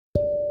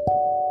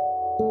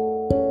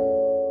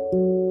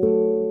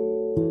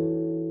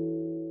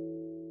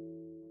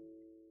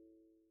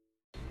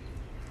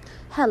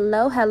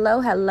Hello,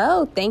 hello,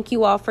 hello. Thank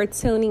you all for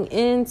tuning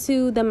in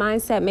to the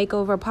Mindset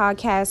Makeover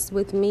podcast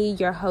with me,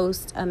 your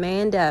host,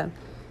 Amanda.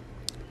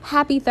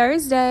 Happy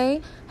Thursday.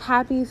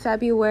 Happy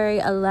February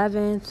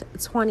 11th,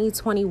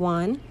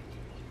 2021.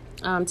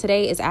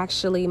 Today is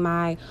actually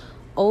my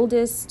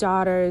oldest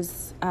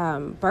daughter's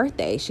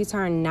birthday. She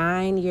turned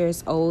 9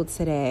 years old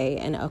today,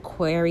 an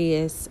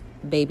Aquarius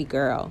baby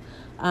girl.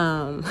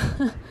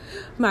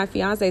 My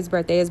fiance's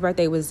birthday, his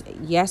birthday was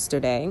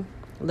yesterday,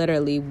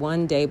 literally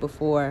one day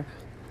before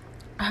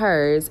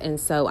hers, and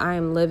so I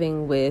am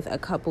living with a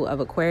couple of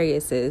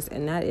Aquariuses,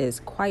 and that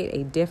is quite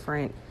a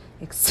different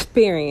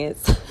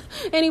experience.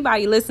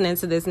 Anybody listening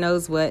to this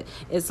knows what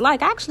it's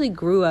like. I actually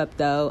grew up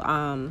though,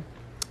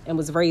 and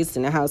was raised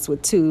in a house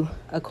with two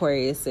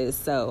Aquariuses,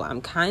 so I'm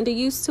kind of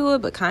used to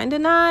it, but kind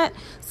of not.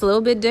 It's a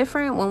little bit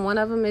different when one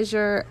of them is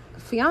your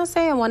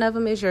fiance and one of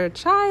them is your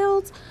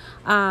child.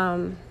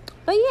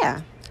 But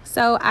yeah,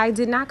 so I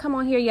did not come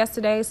on here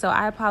yesterday, so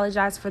I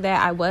apologize for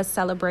that. I was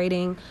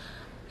celebrating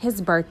his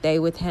birthday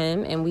with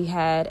him, and we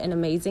had an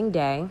amazing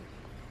day.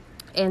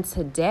 And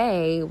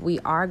today we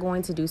are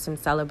going to do some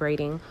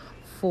celebrating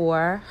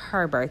for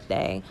her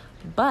birthday.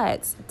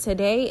 But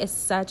today is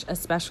such a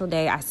special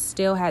day. I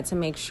still had to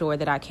make sure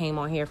that I came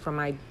on here for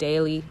my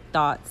Daily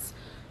Thoughts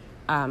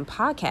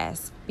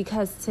podcast,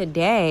 because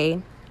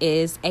today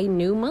is a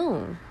new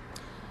moon.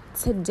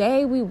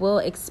 Today we will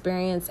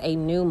experience a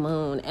new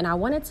moon, and I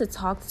wanted to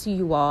talk to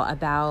you all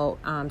about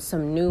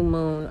some new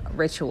moon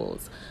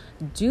rituals.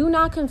 Do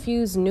not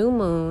confuse new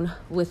moon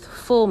with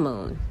full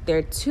moon.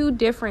 They're two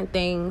different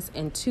things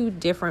and two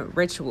different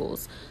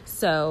rituals.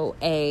 So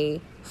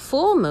a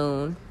full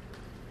moon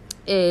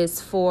is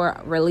for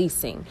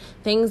releasing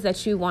things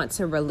that you want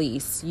to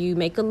release. You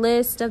make a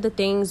list of the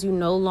things you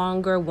no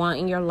longer want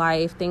in your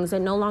life, things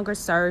that no longer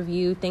serve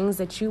you, things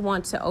that you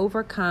want to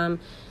overcome.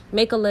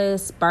 Make a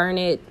list, burn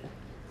it,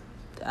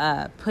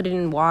 put it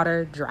in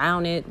water,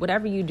 drown it,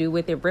 whatever you do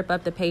with it, rip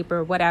up the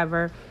paper,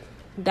 whatever.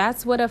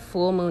 That's what a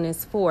full moon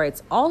is for.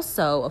 It's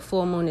also, a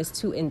full moon is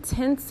to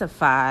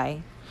intensify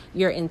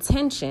your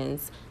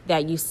intentions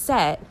that you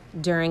set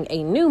during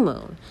a new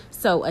moon.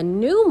 So a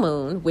new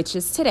moon, which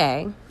is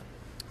today,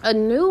 a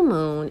new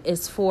moon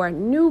is for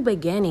new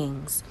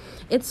beginnings.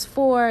 It's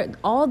for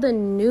all the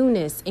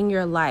newness in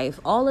your life,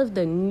 all of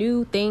the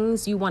new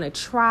things you want to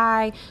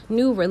try,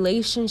 new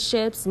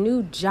relationships,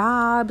 new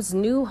jobs,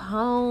 new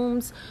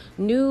homes,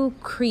 new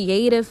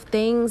creative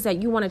things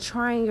that you want to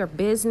try in your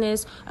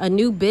business, a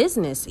new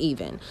business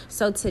even.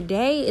 So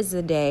today is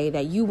the day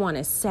that you want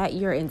to set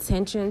your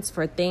intentions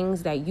for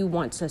things that you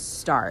want to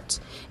start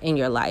in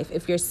your life.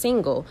 If you're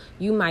single,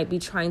 you might be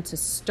trying to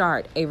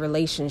start a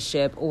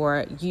relationship,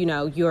 or,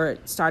 you're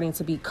starting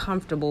to be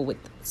comfortable with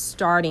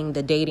starting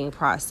the dating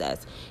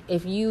process.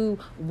 If you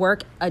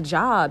work a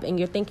job and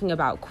you're thinking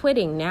about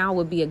quitting, now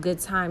would be a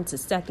good time to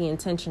set the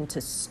intention to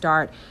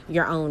start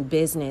your own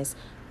business.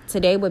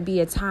 Today would be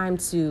a time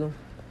to,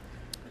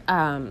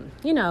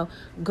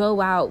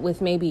 go out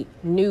with maybe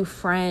new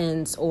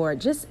friends or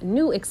just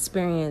new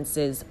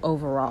experiences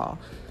overall.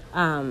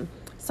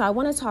 So I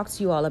want to talk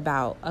to you all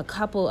about a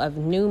couple of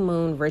new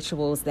moon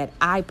rituals that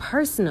I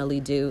personally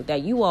do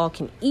that you all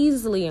can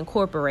easily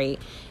incorporate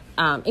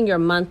in your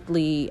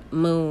monthly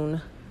moon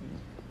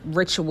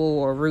ritual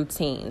or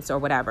routines or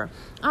whatever.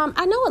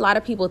 I know a lot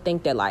of people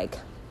think that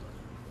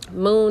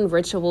moon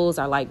rituals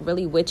are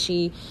really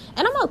witchy,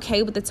 and I'm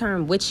okay with the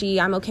term witchy.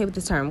 I'm okay with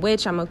the term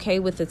witch. I'm okay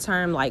with the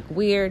term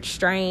weird,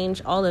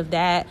 strange, all of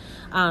that.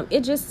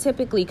 It just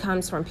typically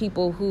comes from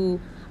people who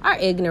are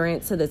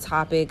ignorant to the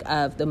topic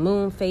of the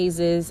moon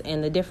phases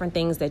and the different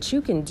things that you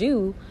can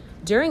do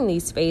during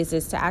these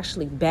phases to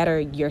actually better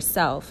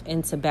yourself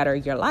and to better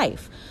your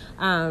life.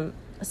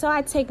 So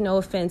I take no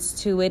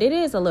offense to it. It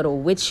is a little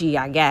witchy,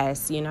 I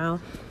guess,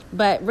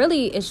 but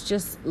really it's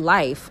just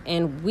life.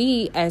 And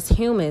we as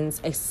humans,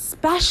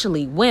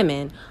 especially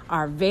women,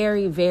 are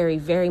very, very,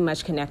 very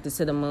much connected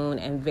to the moon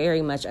and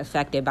very much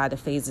affected by the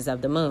phases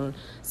of the moon.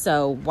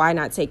 So why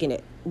not take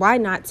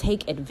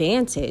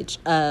advantage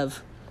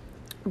of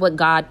what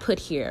God put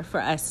here for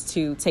us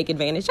to take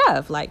advantage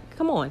of?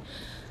 Come on.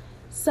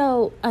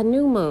 So a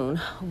new moon,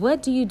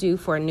 what do you do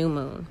for a new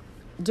moon?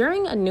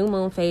 During a new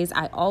moon phase,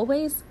 I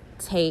always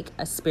take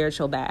a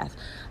spiritual bath.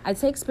 I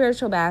take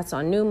spiritual baths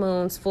on new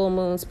moons, full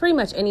moons, pretty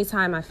much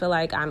anytime I feel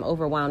like I'm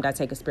overwhelmed, I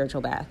take a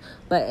spiritual bath,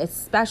 but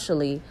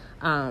especially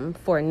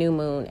for a new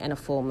moon and a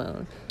full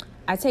moon.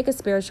 I take a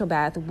spiritual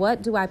bath.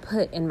 What do I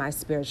put in my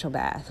spiritual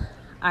bath?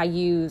 I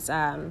use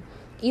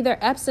either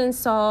Epsom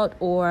salt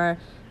or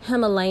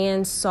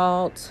Himalayan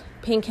salt,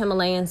 pink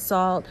Himalayan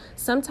salt,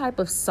 some type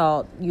of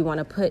salt you want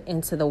to put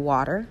into the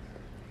water,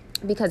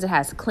 because it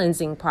has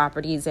cleansing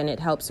properties and it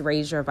helps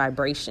raise your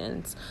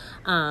vibrations.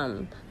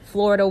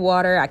 Florida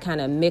water, I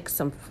kind of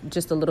mix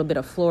just a little bit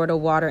of Florida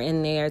water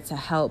in there to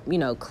help,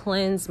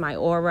 cleanse my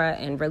aura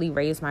and really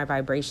raise my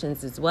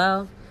vibrations as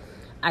well.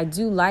 I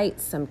do light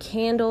some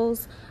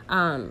candles.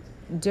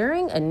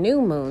 During a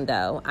new moon,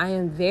 though, I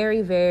am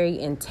very, very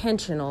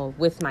intentional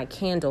with my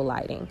candle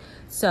lighting.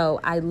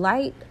 So I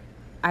light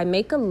I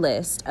make a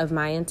list of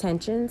my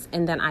intentions,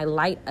 and then I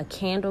light a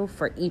candle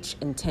for each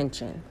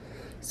intention.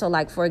 So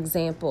like, for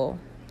example,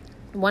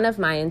 one of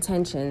my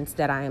intentions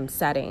that I am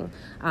setting,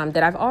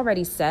 that I've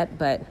already set,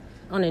 but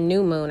on a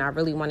new moon, I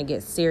really want to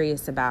get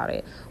serious about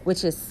it,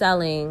 which is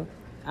selling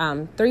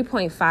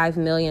 $3.5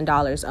 million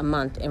a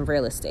month in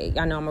real estate.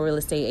 Y'all know I'm a real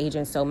estate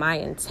agent, so my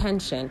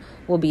intention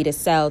will be to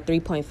sell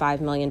 $3.5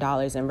 million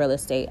in real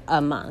estate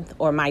a month,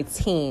 or my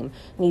team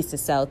needs to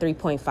sell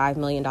 $3.5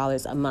 million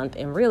a month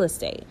in real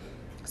estate.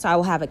 So I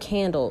will have a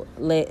candle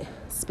lit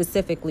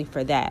specifically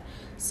for that.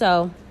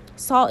 So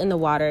salt in the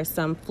water,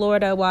 some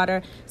Florida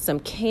water, some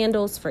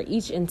candles for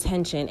each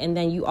intention. And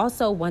then you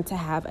also want to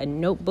have a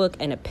notebook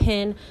and a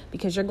pen,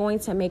 because you're going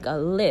to make a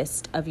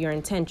list of your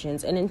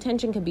intentions. An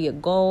intention could be a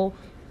goal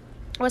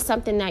or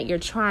something that you're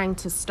trying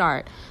to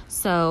start.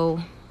 So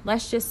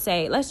let's just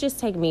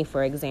take me,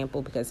 for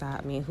example, because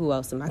who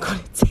else am I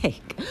going to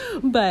take?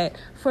 But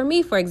for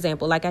me, for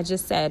example, like I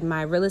just said,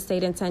 my real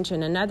estate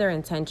intention, another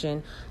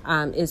intention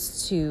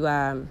is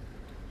to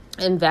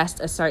invest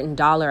a certain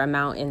dollar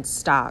amount in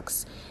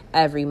stocks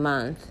every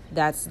month.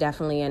 That's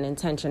definitely an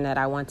intention that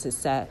I want to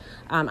set.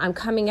 I'm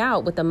coming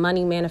out with a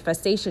money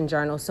manifestation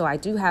journal, so I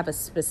do have a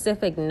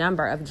specific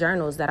number of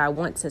journals that I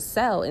want to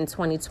sell in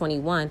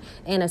 2021,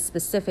 and a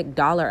specific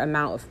dollar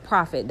amount of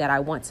profit that I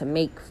want to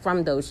make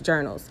from those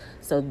journals.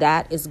 So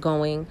that is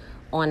going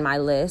on my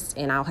list,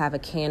 and I'll have a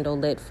candle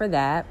lit for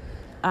that.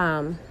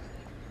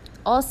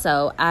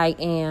 Also, I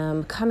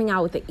am coming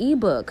out with an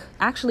ebook.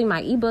 Actually,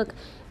 my ebook,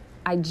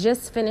 I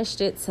just finished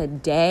it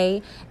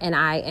today, and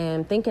I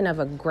am thinking of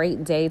a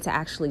great day to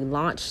actually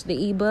launch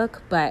the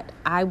ebook, but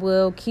I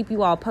will keep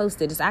you all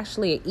posted. It's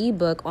actually an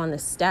ebook on the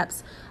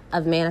steps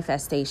of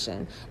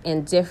manifestation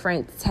and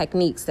different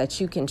techniques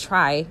that you can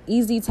try,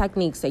 easy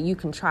techniques that you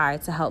can try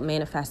to help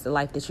manifest the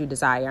life that you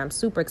desire. I'm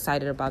super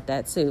excited about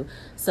that too.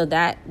 So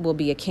that will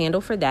be a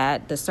candle for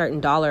that, the certain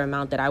dollar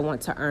amount that I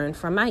want to earn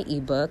from my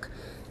ebook.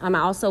 I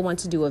also want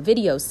to do a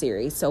video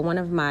series. So one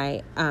of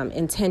my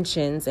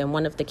intentions and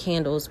one of the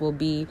candles will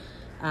be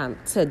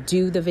to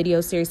do the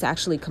video series, to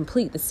actually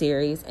complete the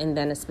series, and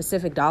then a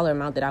specific dollar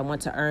amount that I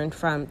want to earn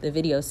from the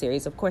video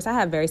series. Of course, I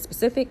have very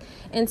specific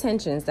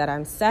intentions that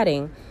I'm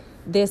setting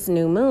this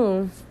new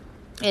moon.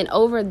 And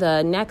over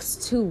the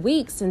next 2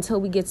 weeks until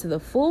we get to the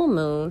full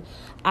moon,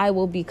 I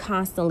will be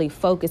constantly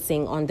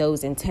focusing on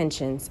those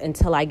intentions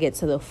until I get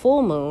to the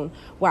full moon,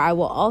 where I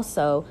will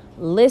also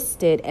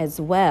list it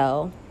as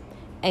well.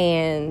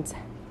 And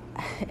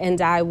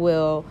I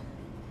will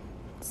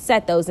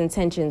set those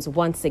intentions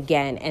once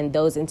again, and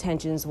those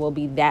intentions will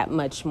be that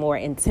much more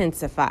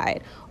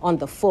intensified on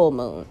the full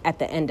moon at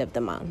the end of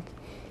the month.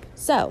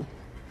 So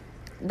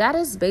that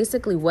is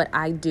basically what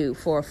I do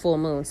for a full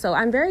moon. So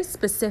I'm very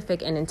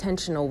specific and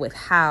intentional with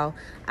how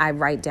I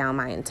write down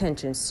my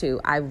intentions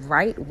too. I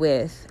write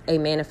with a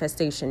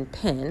manifestation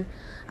pen,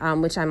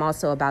 which I'm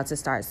also about to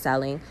start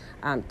selling.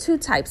 2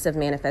 types of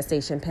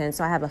manifestation pens.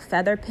 So I have a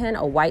feather pen,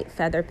 a white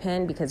feather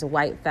pen, because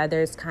white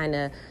feathers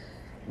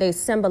they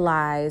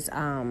symbolize,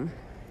 the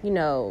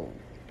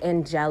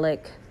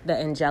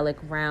angelic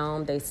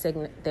realm. They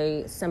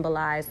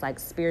symbolize like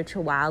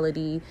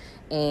spirituality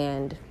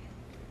and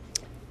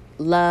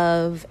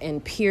love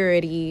and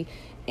purity,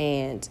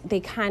 and they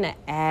kind of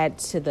add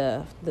to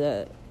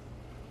the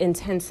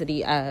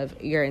intensity of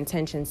your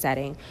intention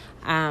setting.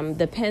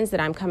 The pens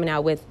that I'm coming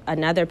out with,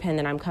 another pen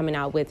that I'm coming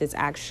out with is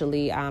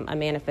actually a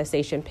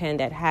manifestation pen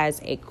that has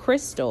a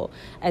crystal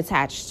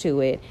attached to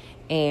it,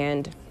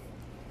 and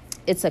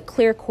it's a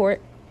clear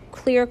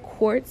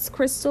quartz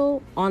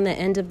crystal on the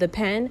end of the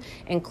pen.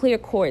 And clear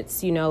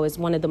quartz, is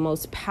one of the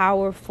most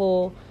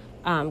powerful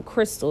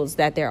crystals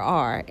that there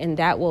are, and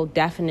that will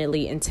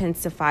definitely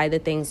intensify the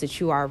things that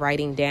you are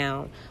writing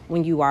down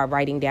when you are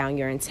writing down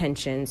your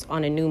intentions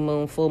on a new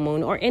moon, full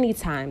moon, or any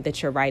time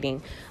that you're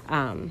writing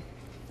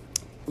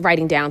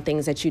down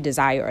things that you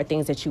desire or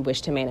things that you wish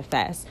to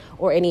manifest,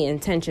 or any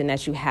intention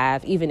that you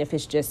have, even if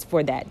it's just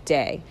for that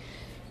day.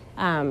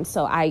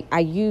 So I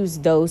use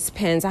those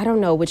pens. I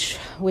don't know which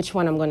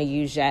one I'm going to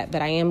use yet,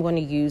 but I am going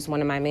to use one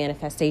of my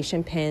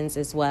manifestation pens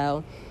as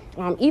well.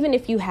 Even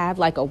if you have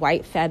like a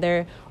white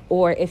feather,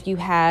 or if you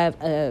have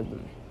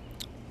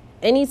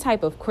any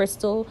type of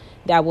crystal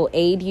that will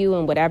aid you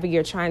in whatever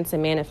you're trying to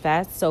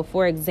manifest. So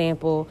for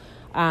example,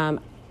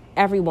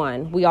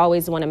 we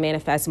always want to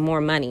manifest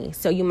more money.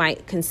 So you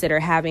might consider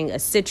having a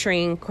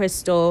citrine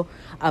crystal,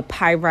 a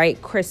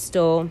pyrite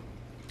crystal,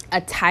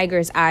 a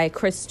tiger's eye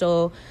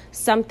crystal,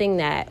 something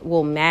that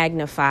will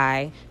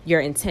magnify your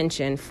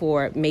intention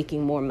for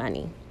making more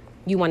money.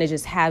 You want to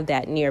just have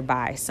that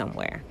nearby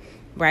somewhere,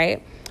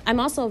 right? I'm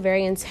also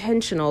very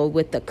intentional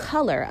with the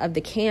color of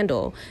the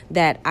candle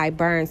that I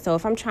burn. So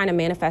if I'm trying to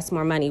manifest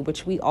more money,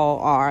 which we all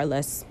are,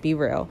 let's be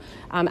real,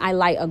 I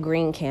light a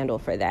green candle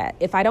for that.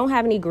 If I don't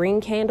have any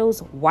green candles,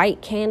 white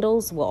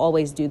candles will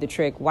always do the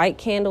trick. White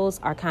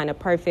candles are kind of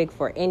perfect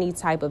for any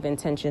type of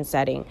intention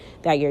setting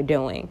that you're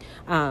doing.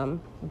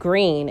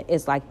 Green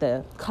is like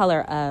the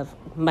color of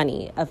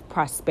money, of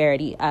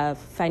prosperity, of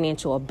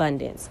financial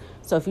abundance.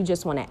 So if you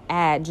just want to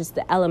add just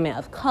the element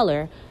of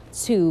color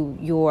to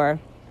your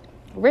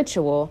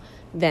ritual,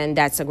 then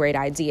that's a great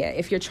idea.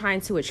 If you're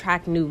trying to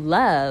attract new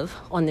love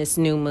on this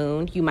new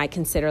moon, you might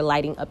consider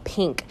lighting a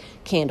pink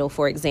candle,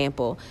 for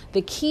example.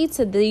 The key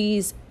to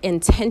these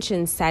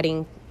intention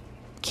setting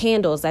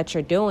candles that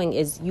you're doing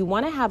is you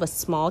want to have a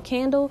small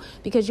candle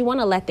because you want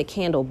to let the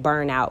candle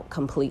burn out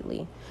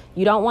completely.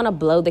 You don't want to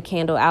blow the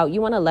candle out.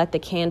 You want to let the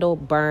candle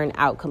burn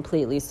out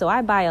completely. So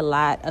I buy a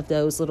lot of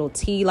those little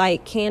tea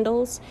light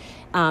candles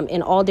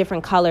in all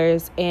different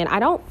colors. And I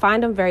don't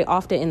find them very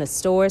often in the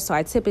store. So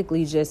I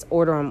typically just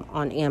order them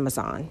on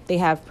Amazon. They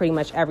have pretty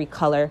much every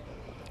color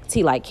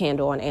tea light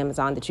candle on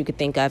Amazon that you could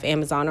think of.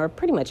 Amazon or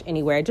pretty much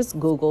anywhere. Just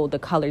Google the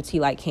color tea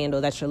light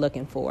candle that you're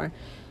looking for.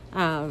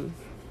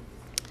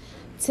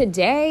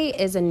 Today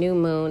is a new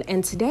moon,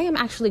 and today I'm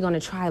actually going to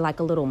try like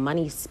a little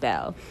money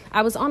spell.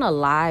 I was on a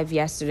live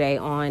yesterday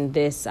on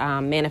this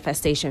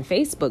manifestation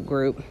Facebook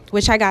group,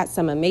 which I got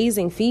some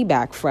amazing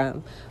feedback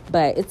from,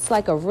 but it's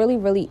like a really,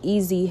 really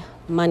easy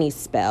money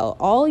spell.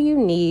 All you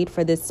need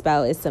for this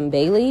spell is some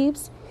bay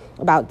leaves,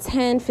 about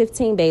 10,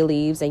 15 bay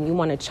leaves, and you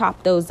want to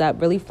chop those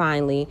up really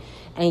finely.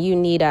 And you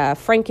need a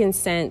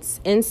frankincense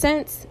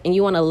incense, and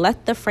you want to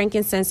let the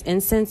frankincense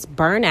incense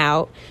burn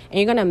out, and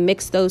you're going to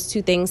mix those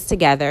two things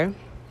together.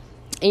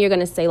 And you're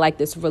going to say like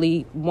this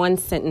really one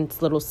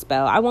sentence little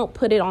spell. I won't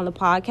put it on the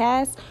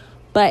podcast,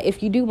 but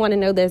if you do want to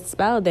know this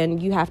spell, then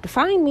you have to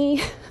find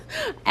me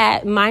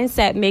at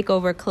Mindset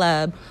Makeover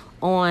Club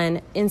on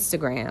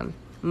Instagram.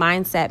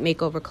 Mindset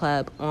Makeover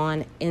Club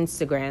on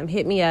Instagram.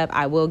 Hit me up.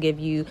 I will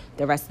give you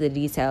the rest of the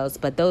details,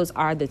 but those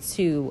are the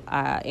two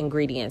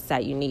ingredients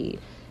that you need.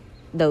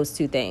 Those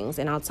two things.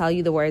 And I'll tell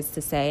you the words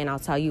to say, and I'll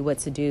tell you what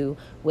to do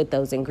with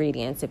those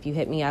ingredients. If you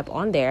hit me up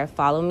on there,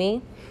 follow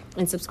me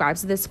and subscribe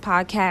to this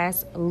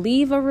podcast.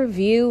 Leave a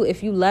review.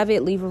 If you love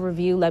it, leave a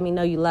review. Let me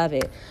know you love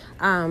it.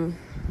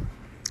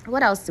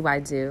 What else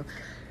do?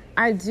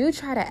 I do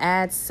try to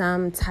add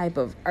some type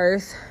of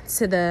earth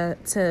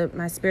to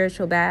my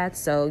spiritual bath.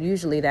 So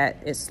usually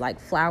that is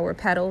like flower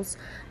petals.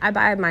 I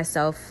buy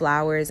myself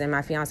flowers, and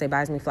my fiance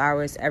buys me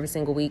flowers every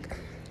single week.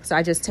 So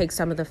I just take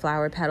some of the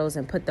flower petals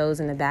and put those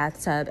in the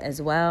bathtub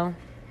as well.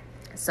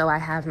 So I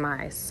have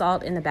my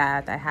salt in the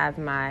bath. I have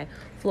my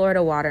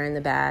Florida water in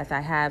the bath.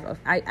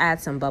 I add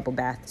some bubble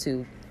bath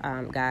too,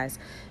 guys.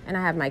 And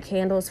I have my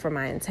candles for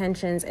my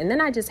intentions. And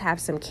then I just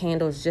have some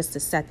candles just to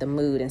set the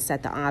mood and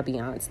set the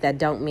ambiance that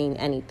don't mean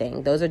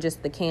anything. Those are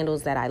just the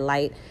candles that I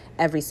light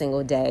every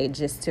single day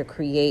just to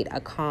create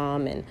a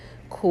calm and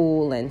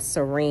cool and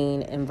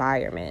serene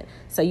environment.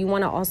 So you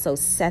want to also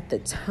set the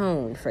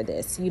tone for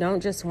this. You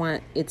don't just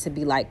want it to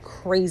be like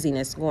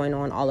craziness going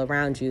on all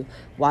around you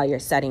while you're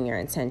setting your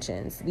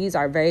intentions. These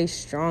are very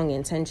strong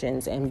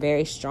intentions and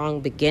very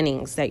strong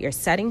beginnings that you're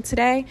setting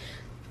today.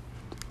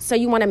 So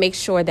you want to make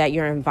sure that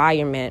your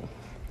environment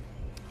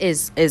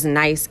is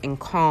nice and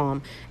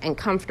calm and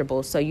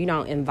comfortable so you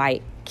don't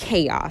invite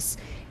chaos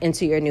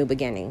into your new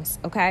beginnings,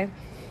 okay?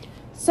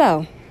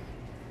 So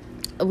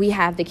we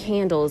have the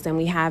candles, and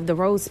we have the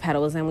rose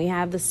petals, and we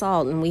have the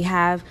salt, and we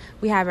have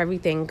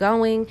everything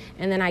going.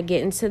 And then I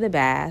get into the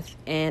bath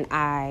and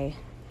I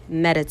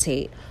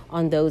meditate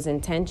on those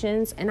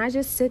intentions, and I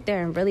just sit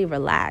there and really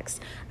relax.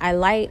 I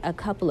light a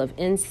couple of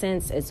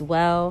incense as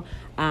well.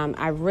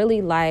 I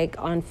really like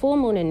on full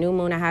moon and new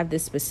moon, I have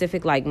this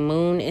specific like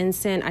moon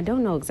incense. I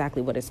don't know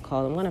exactly what it's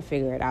called. I'm going to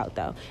figure it out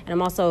though. And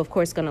I'm also, of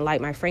course, going to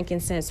light my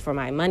frankincense for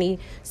my money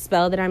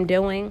spell that I'm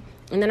doing.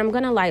 And then I'm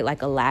going to light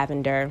like a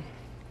lavender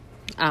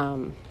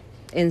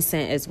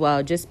incense as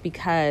well, just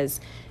because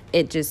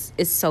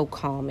it's so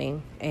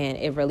calming and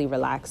it really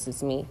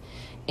relaxes me.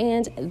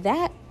 And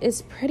that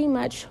is pretty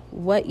much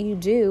what you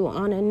do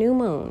on a new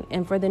moon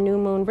and for the new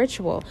moon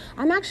ritual.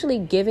 I'm actually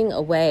giving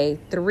away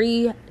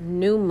 3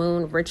 new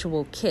moon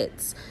ritual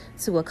kits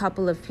to a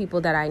couple of people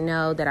that I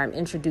know that I'm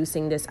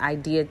introducing this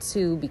idea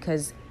to,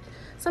 because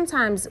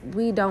sometimes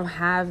we don't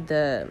have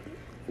the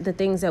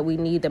things that we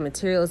need, the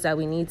materials that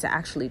we need to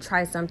actually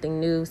try something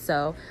new.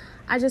 So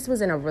I just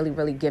was in a really,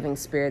 really giving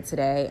spirit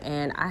today,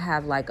 and I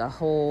have like a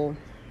whole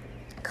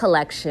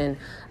collection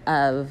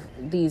of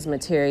these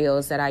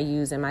materials that I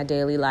use in my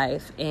daily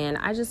life, and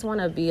I just want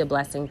to be a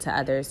blessing to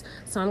others.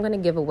 So I'm going to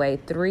give away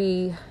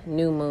 3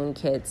 new moon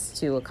kits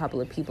to a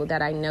couple of people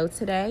that I know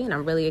today, and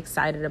I'm really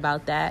excited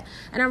about that.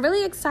 And I'm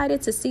really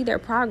excited to see their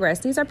progress.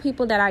 These are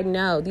people that I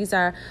know. These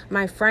are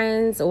my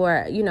friends,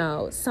 or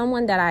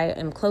someone that I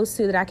am close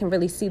to, that I can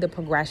really see the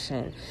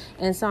progression.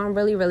 And so I'm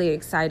really, really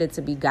excited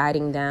to be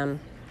guiding them,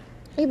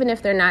 even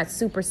if they're not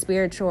super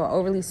spiritual or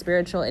overly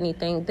spiritual,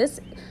 anything.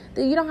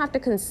 You don't have to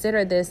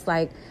consider this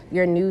like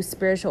your new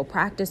spiritual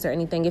practice or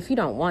anything if you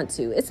don't want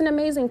to. It's an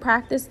amazing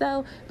practice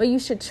though, but you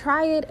should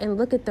try it and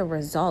look at the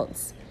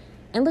results.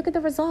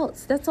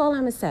 That's all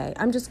I'm going to say.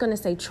 I'm just going to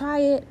say, try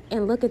it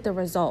and look at the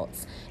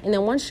results. And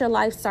then once your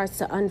life starts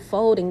to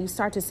unfold and you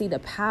start to see the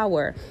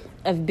power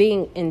of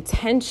being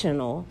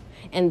intentional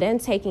and then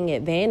taking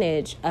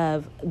advantage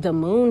of the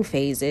moon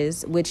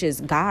phases, which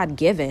is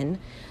God-given,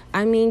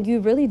 I mean, you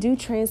really do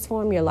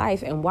transform your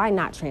life. And why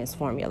not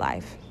transform your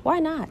life? Why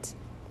not?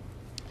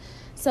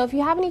 So if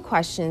you have any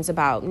questions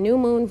about new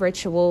moon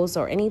rituals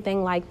or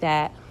anything like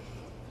that,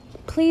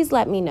 please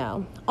let me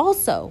know.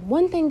 Also,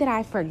 one thing that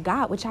I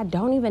forgot, which I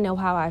don't even know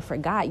how I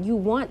forgot, you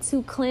want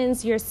to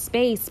cleanse your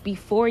space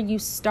before you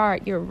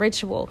start your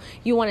ritual.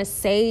 You want to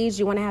sage,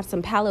 you want to have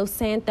some Palo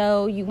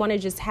Santo, you want to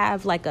just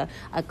have like a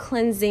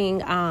cleansing,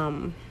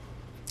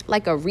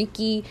 like a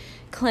Reiki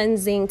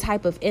cleansing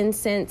type of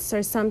incense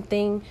or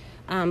something.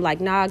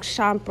 Like Nag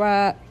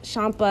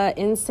Champa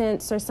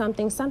incense or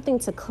something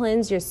to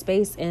cleanse your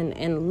space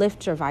and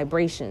lift your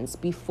vibrations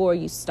before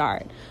you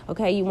start.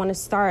 Okay, you want to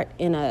start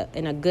in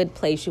a good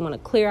place. You want to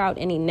clear out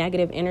any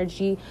negative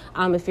energy.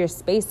 If your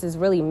space is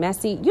really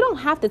messy, you don't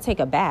have to take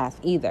a bath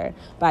either,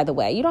 by the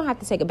way. You don't have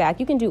to take a bath.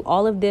 You can do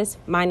all of this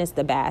minus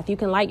the bath. You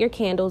can light your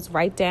candles,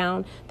 write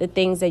down the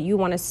things that you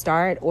want to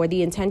start or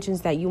the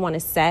intentions that you want to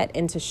set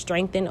and to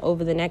strengthen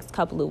over the next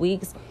couple of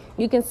weeks.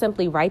 You can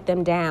simply write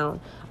them down.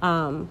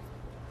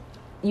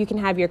 You can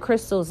have your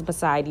crystals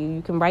beside you.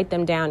 You can write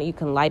them down and you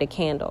can light a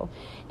candle.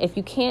 If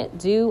you can't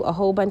do a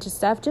whole bunch of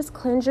stuff, just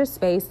cleanse your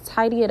space,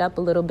 tidy it up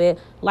a little bit,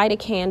 light a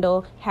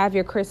candle, have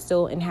your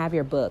crystal, and have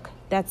your book.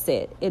 That's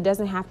it. It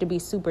doesn't have to be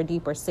super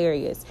deep or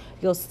serious.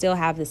 You'll still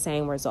have the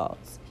same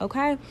results,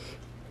 okay?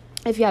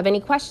 If you have any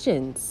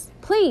questions,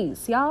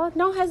 please, y'all,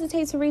 don't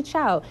hesitate to reach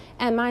out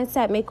at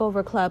Mindset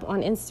Makeover Club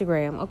on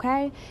Instagram,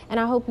 okay? And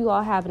I hope you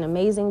all have an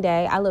amazing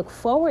day. I look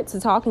forward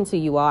to talking to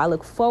you all. I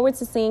look forward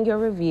to seeing your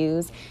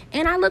reviews.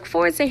 And I look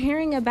forward to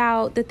hearing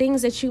about the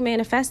things that you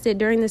manifested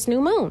during this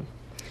new moon.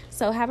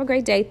 So have a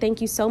great day.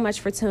 Thank you so much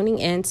for tuning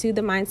in to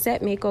the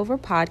Mindset Makeover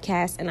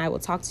podcast. And I will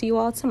talk to you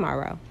all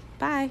tomorrow.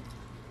 Bye.